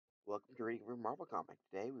Welcome to Reading Room Marvel Comic.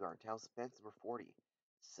 Today we are on Suspense number 40,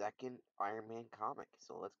 second Iron Man comic.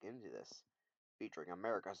 So let's get into this. Featuring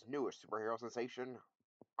America's newest superhero sensation,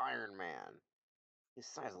 Iron Man. His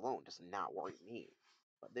size alone does not worry me.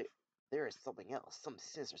 But there is something else, some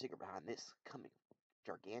sinister secret behind this coming.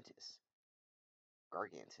 Gargantus.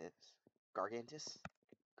 Gargantus. Gargantus?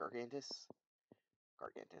 Gargantus?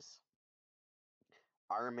 Gargantus.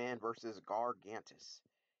 Iron Man versus Gargantus.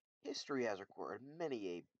 History has recorded many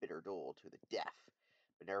a bitter duel to the death,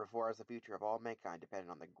 but never before has the future of all mankind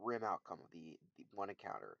depended on the grim outcome of the one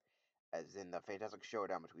encounter, as in the fantastic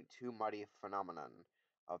showdown between two mighty phenomenon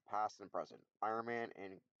of past and present, Iron Man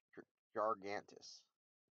and Gargantus.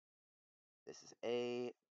 This is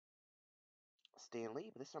a Stan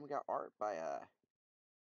Lee, but this time we got art by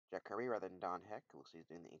Jack Kirby rather than Don Heck. Looks like he's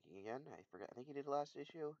doing the inking again. I forget. I think he did the last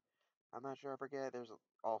issue. I'm not sure. I forget. There's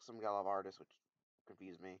also got a lot of artists, which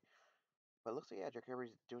confused me. But it looks like, yeah, Jack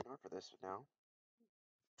Kirby's doing art for this now.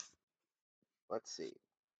 Let's see.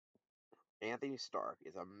 Anthony Stark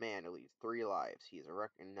is a man who leads three lives. He is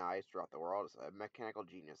recognized throughout the world as a mechanical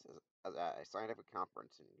genius, as at a scientific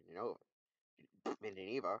conference in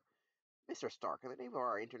Geneva. Mr. Stark, in the name of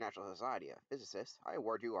our International Society of Physicists, I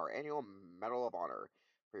award you our annual Medal of Honor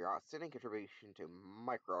for your outstanding contribution to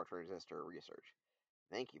microtransistor research.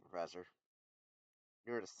 Thank you, Professor.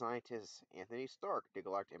 Neuroscientist Anthony Stark to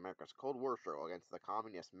conduct America's Cold War struggle against the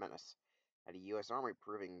communist menace at a U.S. Army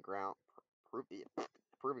proving grounds. You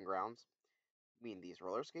mean these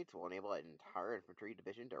roller skates will enable an entire infantry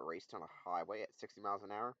division to race down a highway at 60 miles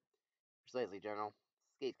an hour? Precisely, General.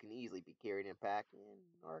 Skates can easily be carried in pack and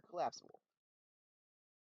are collapsible.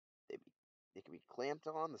 They, be, they can be clamped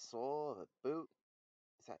on the sole of a boot.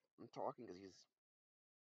 I'm talking because he's...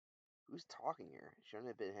 Who's talking here? It shouldn't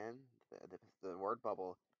have been him. The word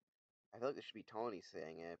bubble. I feel like this should be Tony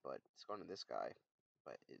saying it, but it's going to this guy.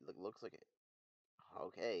 But it looks like it.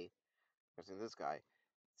 Okay. Because in this guy,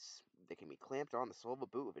 they can be clamped on the sole of a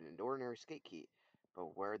boot with an ordinary skate key.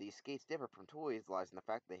 But where these skates differ from toys lies in the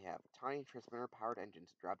fact they have tiny transmitter-powered engines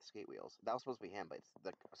to drive the skate wheels. That was supposed to be him, but it's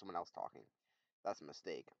someone else talking. That's a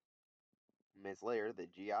mistake. Minutes later, the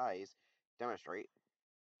GIs demonstrate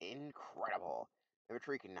incredible.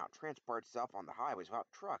 Infantry can now transport itself on the highways without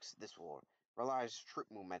trucks. This will realize troop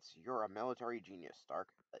movements. You're a military genius, Stark.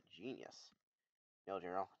 A genius. No,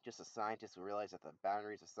 General. Just a scientist who realized that the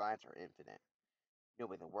boundaries of science are infinite.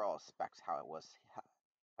 Nobody in the world expects how it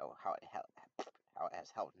has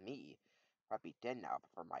helped me. I'd be dead now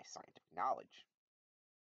but for my scientific knowledge.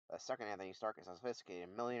 The second Anthony Stark is a sophisticated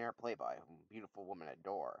millionaire playboy whom beautiful women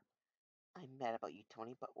adore. I'm mad about you,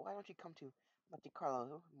 Tony, but why don't you come to Monte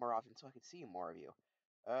Carlo more often so I can see more of you?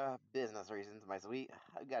 Business reasons, my sweet.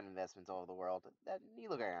 I've got investments all over the world that need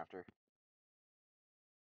looking after.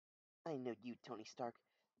 I know you, Tony Stark.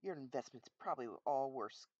 Your investments probably all wear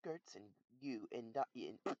skirts and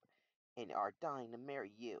are dying to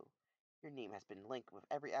marry you. Your name has been linked with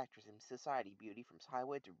every actress in society, beauty from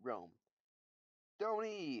Hollywood to Rome.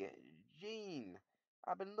 Tony! Jean!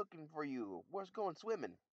 I've been looking for you. Where's going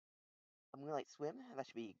swimming? A moonlight swim? That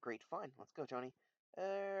should be great fun. Let's go, Tony.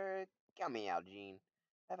 Count me out, Jean.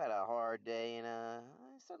 I've had a hard day and,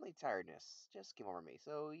 suddenly tiredness just came over me.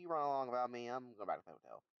 So you run along without me, I'm going back to the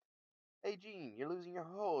hotel. Hey, Jean, you're losing your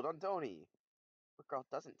hold on Tony. What girl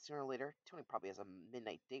doesn't? Sooner or later, Tony probably has a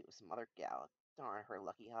midnight date with some other gal. Darn her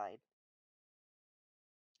lucky hide.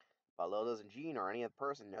 But little doesn't Jean or any other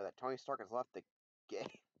person know that Tony Stark has left the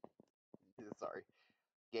gay... sorry.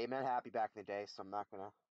 Gay men happy back in the day, so I'm not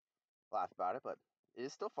gonna laugh about it, but it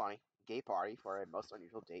is still funny. Gay party for a most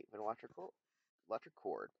unusual date with an electric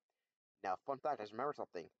cord. Now, fun fact, I just remembered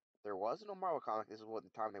something. There was no Marvel comic. This is what the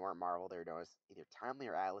time they weren't Marvel. They were known as either Timely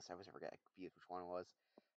or Atlas. I always forget confused which one it was.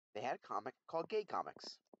 They had a comic called Gay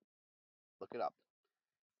Comics. Look it up.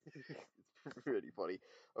 It's pretty funny.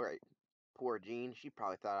 Alright. Poor Jean. She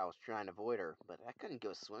probably thought I was trying to avoid her, but I couldn't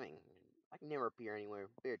go swimming. I can never appear anywhere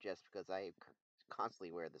bare chest because I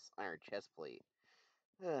constantly wear this iron chest plate.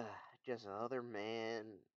 Just another man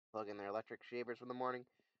plugging their electric shavers for the morning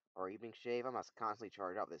or evening shave. I must constantly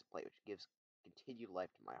charge up this plate, which gives continued life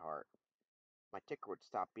to my heart. My ticker would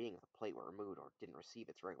stop being if the plate were removed or didn't receive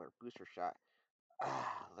its regular booster shot.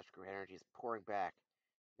 Electrical energy is pouring back.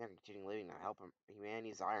 Now continuing living to help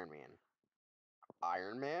humanity's Iron Man.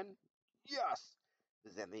 Iron Man? Yes!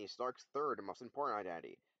 This is Anthony Stark's third and most important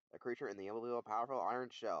identity. A creature in the unbelievable powerful iron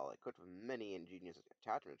shell, equipped with many ingenious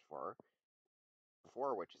attachments for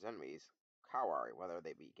which his enemies cower, whether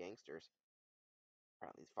they be gangsters.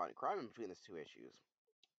 Apparently, he's fighting crime in between these two issues.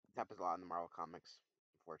 This happens a lot in the Marvel comics,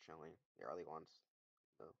 unfortunately. The early ones.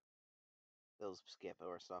 The they'll skip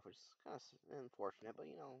over stuff, which is kind of unfortunate. But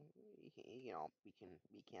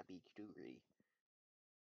we can't be too greedy.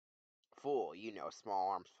 Fool, small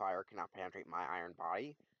arms fire cannot penetrate my iron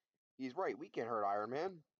body. He's right. We can't hurt Iron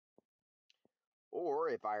Man. Or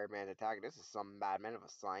if Iron Man's antagonist is some madman of a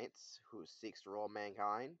science who seeks to rule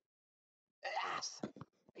mankind. Yes!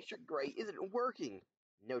 Extra great isn't working!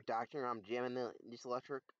 No, Doctor, I'm jamming this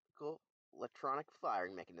electronic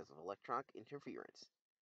firing mechanism of electronic interference.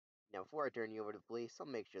 Now, before I turn you over to the police, I'll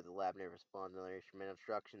make sure the lab never responds to another instrument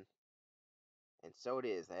obstruction. And so it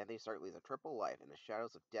is that Anthony Stark leads a triple life in the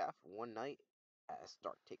shadows of death one night as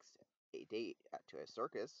Stark takes a date to a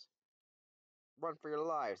circus. Run for your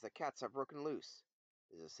lives, the cats have broken loose.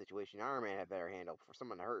 This is a situation Iron Man had better handle before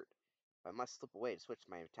someone hurt. But I must slip away to switch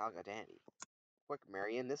my metallic identity. Quick,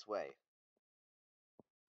 Marion, this way.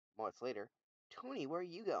 Moments later, Tony, where are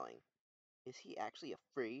you going? Is he actually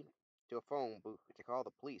afraid? To a phone booth to call the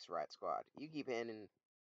police riot squad. You keep heading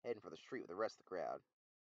for the street with the rest of the crowd.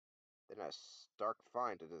 Then a Stark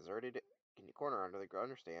finds a deserted corner under the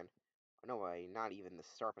understand. No way, not even the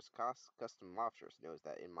sharpest custom officers knows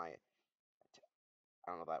that in my I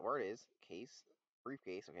don't know what that word is.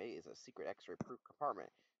 Briefcase, okay, is a secret X-ray proof compartment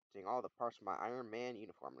containing all the parts of my Iron Man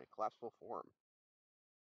uniform in a collapsible form.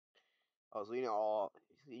 Oh, so if you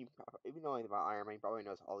know anything about Iron Man, you probably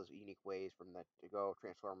knows all those unique ways from that to go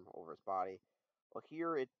transform over his body. Well,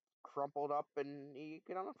 here it crumpled up and you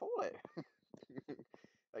can unfold it.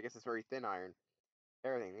 I guess it's very thin iron.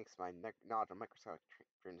 Everything, thanks to my knowledge of microscopic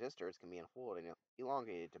transistors, can be unfolded and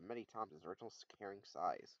elongated to many times its original carrying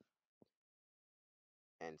size.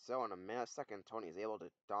 And so, in a nanosecond, Tony is able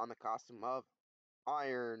to don the costume of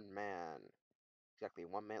Iron Man. Exactly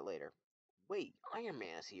 1 minute later. Wait, Iron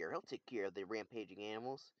Man is here. He'll take care of the rampaging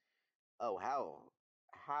animals. Oh,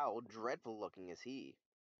 how dreadful looking is he?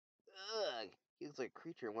 Ugh, he looks like a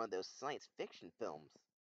creature in one of those science fiction films.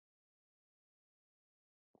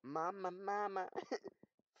 Mama, mama,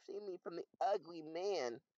 save me from the ugly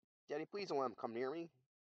man. Daddy, please don't let him come near me.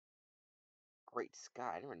 Great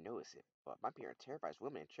Scott, I never noticed it, but my parents terrifies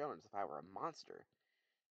women and children as if I were a monster.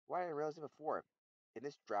 Why didn't I realize it before? In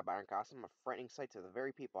this drab iron costume, I'm a frightening sight to the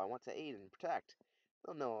very people I want to aid and protect.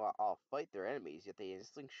 They'll know I'll fight their enemies, yet they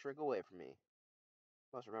instantly shrink away from me.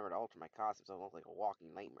 Must remember to alter my costume so I don't look like a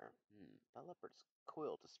walking nightmare. That leopard's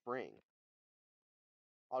coiled to spring.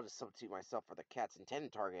 I'll just substitute myself for the cat's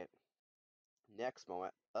intended target. Next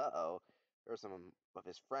moment, uh-oh, there's some of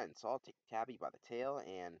his friends, so I'll take Tabby by the tail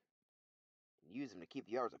and use him to keep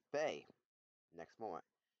the others at bay. Next moment,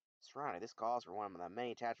 surrounded, this calls for one of the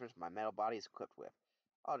many attachments my metal body is equipped with.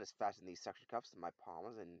 I'll just fasten these suction cuffs to my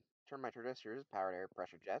palms and turn my transistors powered air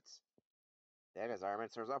pressure jets. Then, as Iron Man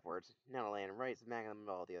soars upwards, now I'll land right smack in the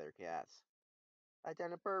middle of the other cats. I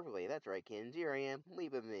done it perfectly. That's right, kids. Here I am.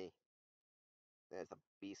 Leave with me. There's the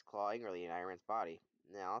beast clawing early in Iron Man's body.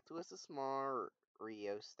 Now I'll twist a small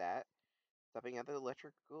rheostat, stopping at the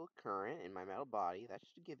electrical current in my metal body. That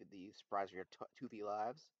should give you the surprise of your toothy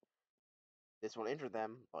lives. This won't injure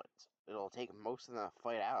them, but it'll take most of the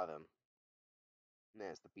fight out of them. And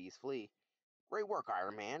as the beasts flee, great work,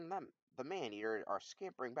 Iron Man. The man-eater are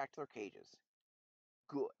scampering back to their cages.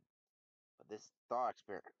 Good. But this thought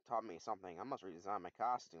experiment taught me something. I must redesign my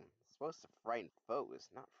costume. It's supposed to frighten foes,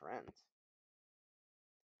 not friends.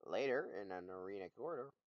 Later, in an arena corridor,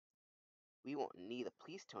 we won't need the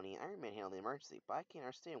police, Tony. Iron Man handled the emergency, but I can't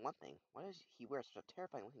understand one thing. Why does he wear such a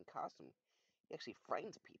terrifying looking costume? He actually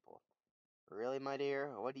frightens people. Really, my dear?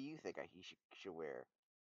 What do you think he should wear?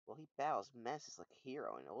 Well, he battles messes like a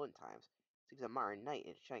hero in olden times. So he's a modern knight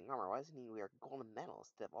in shining armor. Why doesn't he wear golden medal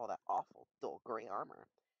instead of all that awful, dull gray armor?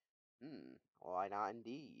 Why not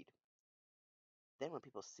indeed? Then when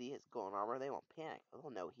people see his golden armor, they won't panic.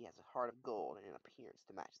 They'll know he has a heart of gold and an appearance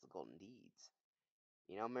to match the golden deeds.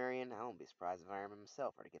 You know, Marion, I won't be surprised if Iron Man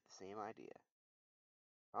himself were to get the same idea.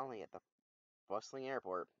 Only at the bustling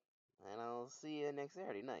airport, and I'll see you next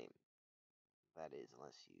Saturday night. That is,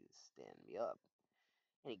 unless you stand me up.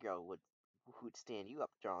 Any girl who'd stand you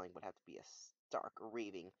up, darling, would have to be a stark,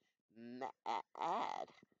 raving mad.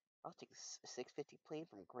 I'll take the 650 plane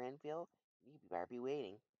from Granville, and you better be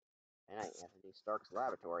waiting. And at Anthony Stark's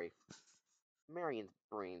laboratory, Marion's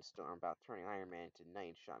brainstorm about turning Iron Man into knight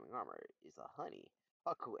in shining armor is a honey.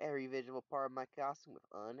 I'll coat every visible part of my costume with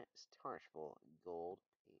untarnishable gold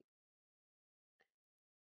paint.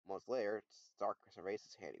 Months later, Stark surveys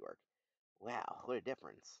his handiwork. Wow, what a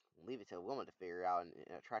difference. Leave it to a woman to figure out an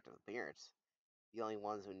attractive appearance. The only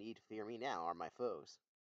ones who need to fear me now are my foes.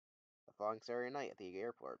 The following Saturday night at the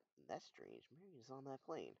airport. That's strange. Marion's on that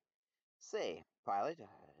plane. Say, pilot,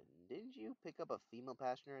 didn't you pick up a female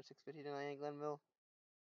passenger at 6:50 tonight in Glenville?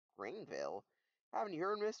 Greenville? Haven't you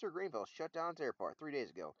heard Mr. Greenville shut down its airport 3 days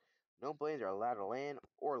ago? No planes are allowed to land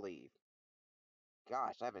or leave.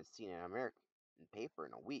 Gosh, I haven't seen an American paper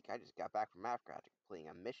in a week. I just got back from Africa after completing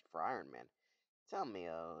a mission for Iron Man. Tell me,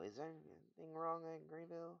 is there anything wrong in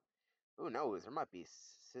Greenville? Who knows? There might be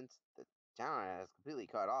since the town has completely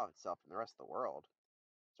cut off itself from the rest of the world.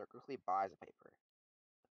 Sir quickly buys a paper.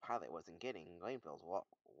 The pilot wasn't kidding. Greenville's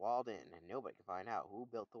walled in, and nobody can find out who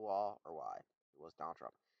built the wall or why. It was Donald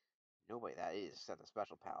Trump. Nobody, that is, except a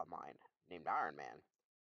special pal of mine named Iron Man.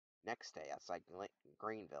 Next day, outside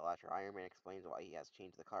Greenville, after Iron Man explains why he has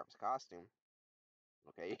changed the color of his costume.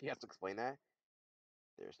 Okay, he has to explain that.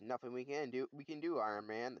 There's nothing we can do, Iron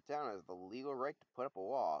Man. The town has the legal right to put up a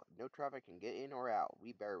wall. No traffic can get in or out.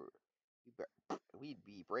 We'd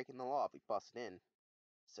be breaking the law if we busted in.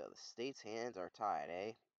 So the state's hands are tied,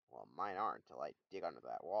 eh? Well, mine aren't until I dig under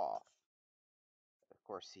that wall. Of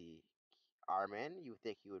course, Iron Man, you would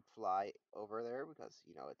think he would fly over there because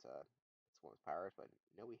it's one of his powers, but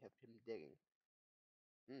no, we have him digging.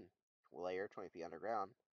 Hmm. Layer 20 feet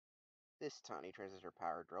underground. This tiny transistor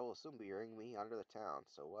powered drill will soon be bringing me under the town.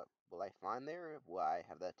 So what will I find there? Why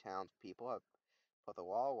have the town's people have put the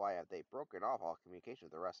wall? Why have they broken off all communication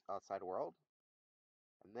with the rest outside world?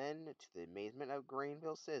 And then, to the amazement of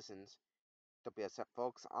Greenville citizens, don't be upset,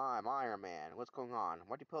 folks. I'm Iron Man. What's going on?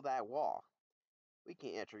 Why'd you build that wall? We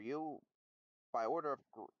can't enter you. By order of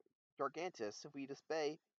Gargantus, if we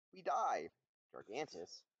disobey, we die.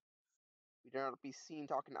 Gargantus? We dare not be seen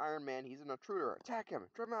talking to Iron Man. He's an intruder. Attack him.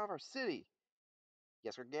 Drive him out of our city.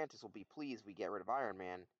 Yes, Gargantus will be pleased if we get rid of Iron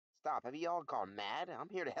Man. Stop. Have you all gone mad? I'm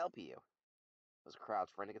here to help you. As the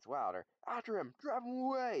crowd's frantic gets wilder. After him. Drive him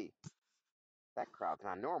away. That crowd's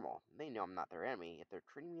not normal. They know I'm not their enemy, yet they're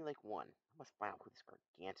treating me like one. I must find out who this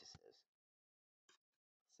Gargantus is.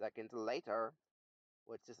 Seconds later.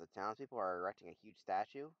 What's this? The townspeople are erecting a huge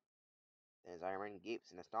statue? Then as Iron Man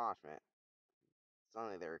gapes in astonishment.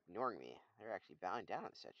 Suddenly they're ignoring me. They're actually bowing down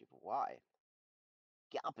on the statue, but why?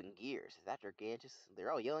 Galloping gears. Is that Gargantus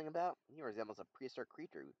they're all yelling about? He resembles a prehistoric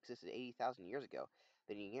creature who existed 80,000 years ago,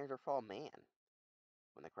 then he years or fall man.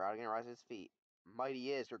 When the crowd again rises to its feet,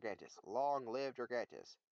 mighty is Gargantus. Long live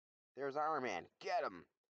Gargantus. There's Iron Man. Get him!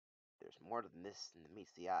 There's more than this than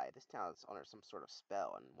meets the eye. This town is under some sort of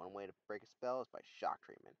spell, and one way to break a spell is by shock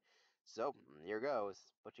treatment. So, here goes.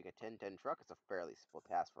 Pushing a 10-ton truck is a fairly simple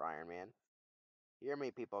task for Iron Man. Hear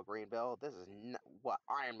me, people of Greenville. This is what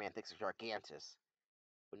Iron Man thinks of Gargantus.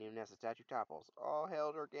 But even as the statue topples, all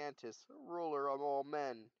hail Gargantus, ruler of all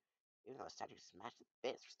men. Even though the statue is smashed to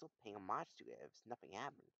bits, we're still paying homage to it as if nothing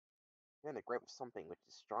happened. We're in the grip of something which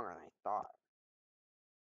is stronger than I thought.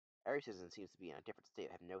 Every citizen seems to be in a different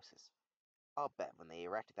state of hypnosis. I'll bet when they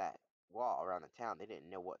erected that wall around the town, they didn't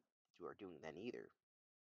know what you were doing then either.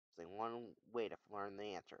 There's only one way to learn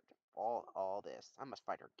the answer to all this. I must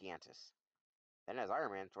fight Gargantus. Then as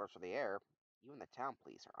Iron Man soars through the air, even the town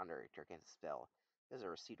police are under Gargantus' spell. Those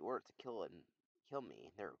are received orders to kill me,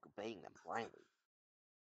 and they're obeying them blindly.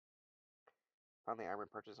 Finally, Iron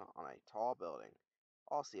Man perches on a tall building.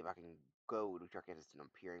 I'll see if I can go to Gargantus and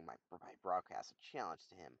appearing by broadcast a challenge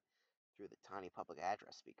to him through the tiny public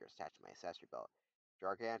address speaker attached to my accessory belt.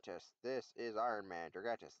 Gargantus, this is Iron Man.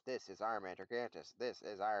 Gargantus, this is Iron Man. Gargantus, this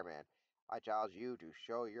is Iron Man. I challenge you to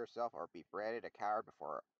show yourself or be branded a coward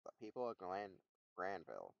before the people of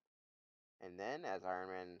Granville. And then, as Iron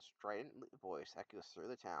Man's strident voice echoes through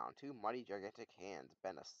the town, two mighty gigantic hands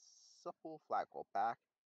bend a supple flagpole back,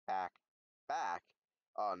 back, back,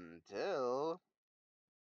 until...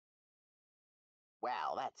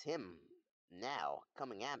 Wow, that's him now,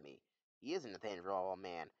 coming at me. He is an intangible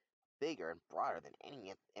man, bigger and broader than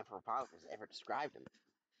any anthropologist has ever described him.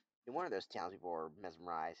 No wonder those townspeople were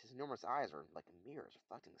mesmerized. His enormous eyes were like mirrors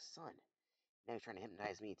reflecting the sun. Now he's trying to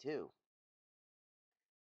hypnotize me, too.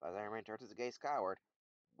 As Iron Man turns his gaze skyward,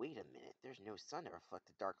 wait a minute, there's no sun to reflect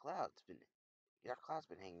the dark clouds. Dark clouds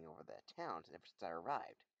been hanging over the town ever since I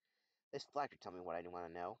arrived. This flag should tell me what I want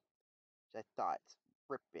to know. I thought,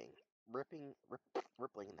 rippling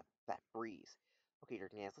in that breeze. Okay,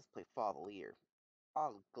 Dirknaz, let's play follow the leader.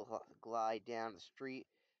 I'll glide down the street,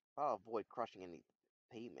 but I'll avoid crushing any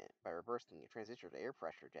pavement by reversing the transistor to air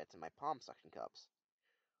pressure jets in my palm suction cups.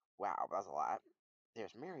 Wow, that's a lot.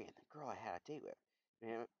 There's Marion, the girl I had a date with.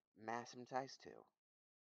 Mass hypnotized too.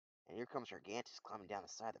 And here comes Gargantus climbing down the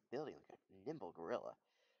side of the building like a nimble gorilla.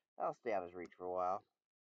 I'll stay out of his reach for a while.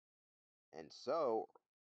 And so,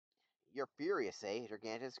 you're furious, eh,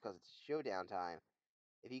 Gargantus, because it's showdown time.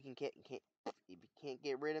 If you can't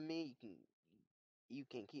get rid of me, you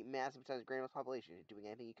can keep mass hypnotizing Granville's population, doing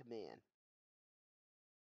anything you command.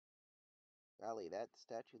 Golly, that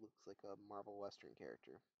statue looks like a Marvel Western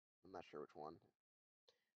character. I'm not sure which one,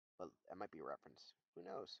 but that might be a reference. Who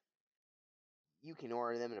knows? You can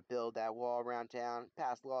order them to build that wall around town,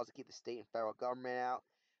 pass laws to keep the state and federal government out,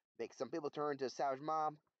 make some people turn into a savage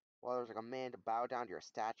mob, while there's a command to bow down to your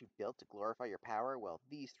statue built to glorify your power. Well,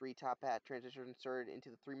 these three top hat transistors inserted into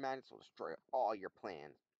the three magnets will destroy all your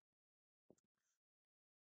plans.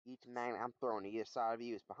 Each magnet I'm throwing to either side of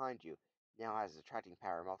you is behind you now has its attracting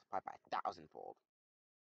power multiplied by 1,000-fold.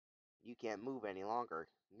 You can't move any longer.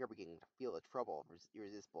 You're beginning to feel the trouble of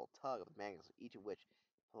irresistible tug of the magnets, each of which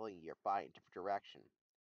pulling your body in a different direction.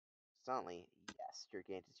 Suddenly, yes,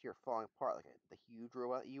 Gigantus, you're falling apart like the huge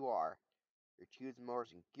robot you are. Your tubes,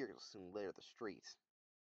 motors, and gears will soon litter the streets.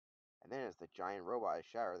 And then as the giant robot is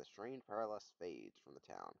shattered, the strange paralysis fades from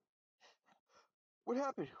the town. What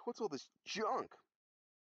happened? What's all this junk?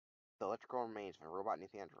 The electrical remains of a robot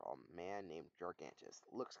Neanderthal, a man named Gigantus.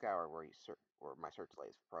 Look skyward where my searchlight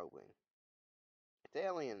is probing. It's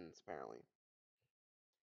aliens, apparently.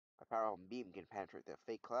 A powerful beam can penetrate the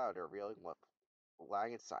fake cloud, revealing what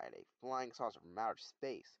lying inside a flying saucer from outer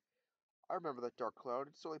space. I remember that dark cloud.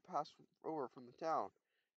 It slowly passed over from the town,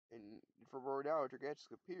 and for over an hour, Gigantus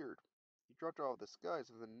appeared. He dropped out of the skies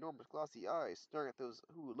with enormous glossy eyes, staring at those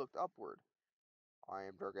who looked upward. I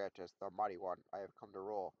am Gigantus, the mighty one. I have come to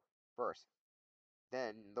rule. First,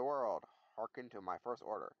 then the world. Hearken to my first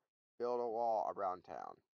order. Build a wall around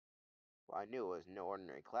town. Well, I knew it was no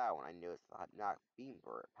ordinary cloud when I knew it was not beams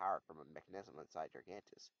were powered from a mechanism inside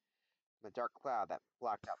Gigantus. The dark cloud that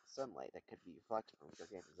blocked out the sunlight that could be reflected from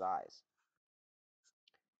Gigantus' eyes.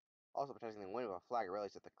 Also protecting the wind with a flag, I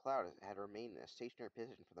realized that the cloud had remained in a stationary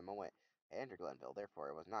position for the moment I entered Glenville. Therefore,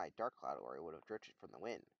 it was not a dark cloud, or it would have drifted from the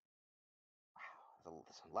wind. Wow,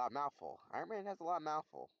 that's a loud mouthful. Iron Man has a loud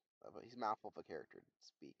mouthful. He's a mouthful of a character to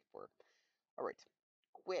speak for. Alright.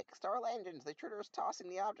 Quick, start engines! The intruder is tossing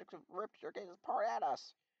the objects of ripped Gigantus apart at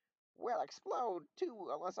us! We'll explode,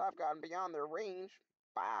 too, unless I've gotten beyond their range.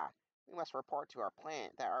 Bah! We must report to our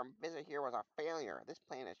planet that our visit here was a failure. This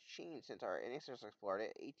planet has changed since our ancestors explored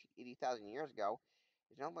it 80,000 years ago.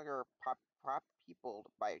 It's no longer peopled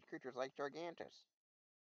by creatures like Gigantus.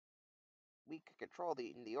 We could control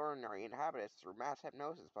the ordinary inhabitants through mass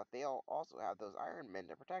hypnosis, but they'll also have those Iron Men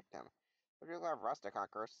to protect them. But we'll have Rust to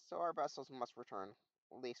conquer, so our vessels must return.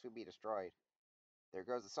 At least we'll be destroyed. There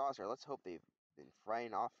goes the saucer. Let's hope they've been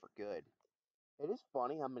frying off for good. It is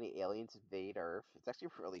funny how many aliens invade Earth. It's actually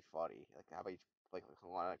really funny, like how many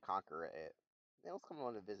want to conquer it. They also come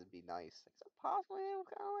on to visit, and be nice. Except possibly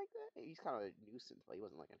kind of like that. He's kind of a nuisance, but he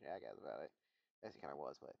wasn't like a jackass about it. Yes, he kind of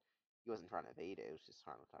was, but he wasn't trying to invade it. He was just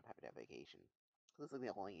trying to have a vacation. So this is like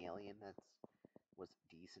the only alien that's was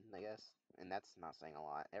decent, I guess, and that's not saying a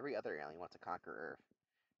lot. Every other alien wants to conquer Earth.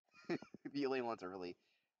 The only ones are really,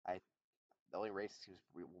 I the only race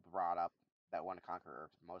who's brought up that want to conquer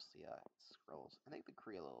Earth is mostly Skrulls. I think the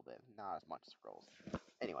Kree a little bit, not as much Skrulls.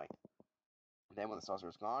 Anyway, then when the saucer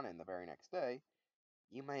is gone, and the very next day,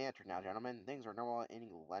 you may enter now, gentlemen. Things are normal in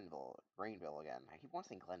Greenville again. I keep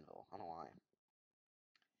wanting to say Glenville. I don't know why.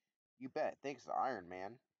 You bet. Thanks to Iron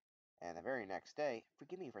Man. And the very next day,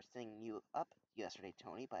 forgive me for staying you up yesterday,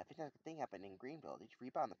 Tony, but a fantastic thing happened in Greenville. Did you read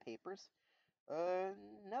about it in the papers?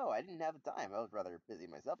 No, I didn't have the time. I was rather busy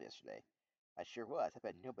myself yesterday. I sure was. I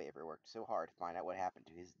bet nobody ever worked so hard to find out what happened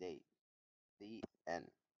to his date. The end.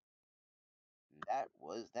 That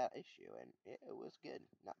was that issue, and it was good.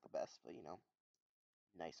 Not the best, but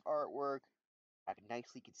nice artwork, a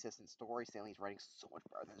nicely consistent story. Stanley's writing so much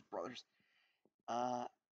better than his brothers. I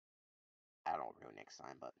don't know next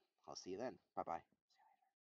time, but I'll see you then. Bye bye.